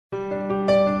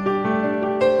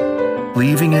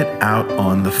leaving it out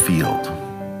on the field.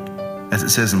 As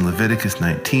it says in Leviticus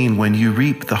 19, when you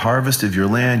reap the harvest of your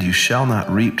land, you shall not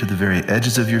reap to the very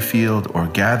edges of your field or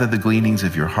gather the gleanings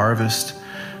of your harvest.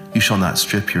 You shall not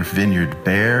strip your vineyard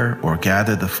bare or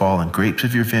gather the fallen grapes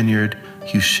of your vineyard.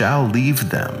 You shall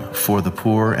leave them for the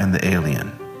poor and the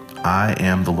alien. I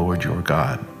am the Lord your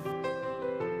God.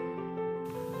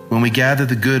 When we gather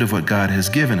the good of what God has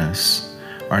given us,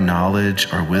 our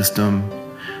knowledge, our wisdom,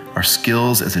 our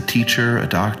skills as a teacher, a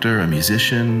doctor, a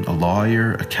musician, a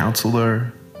lawyer, a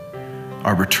counselor,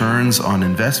 our returns on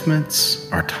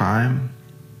investments, our time,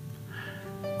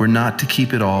 we're not to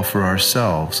keep it all for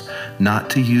ourselves, not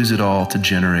to use it all to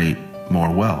generate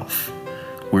more wealth.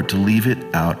 We're to leave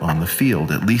it out on the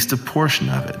field, at least a portion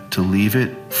of it, to leave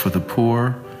it for the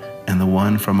poor and the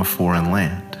one from a foreign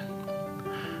land.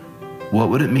 What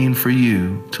would it mean for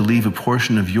you to leave a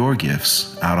portion of your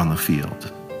gifts out on the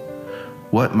field?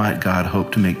 What might God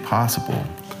hope to make possible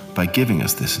by giving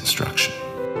us this instruction?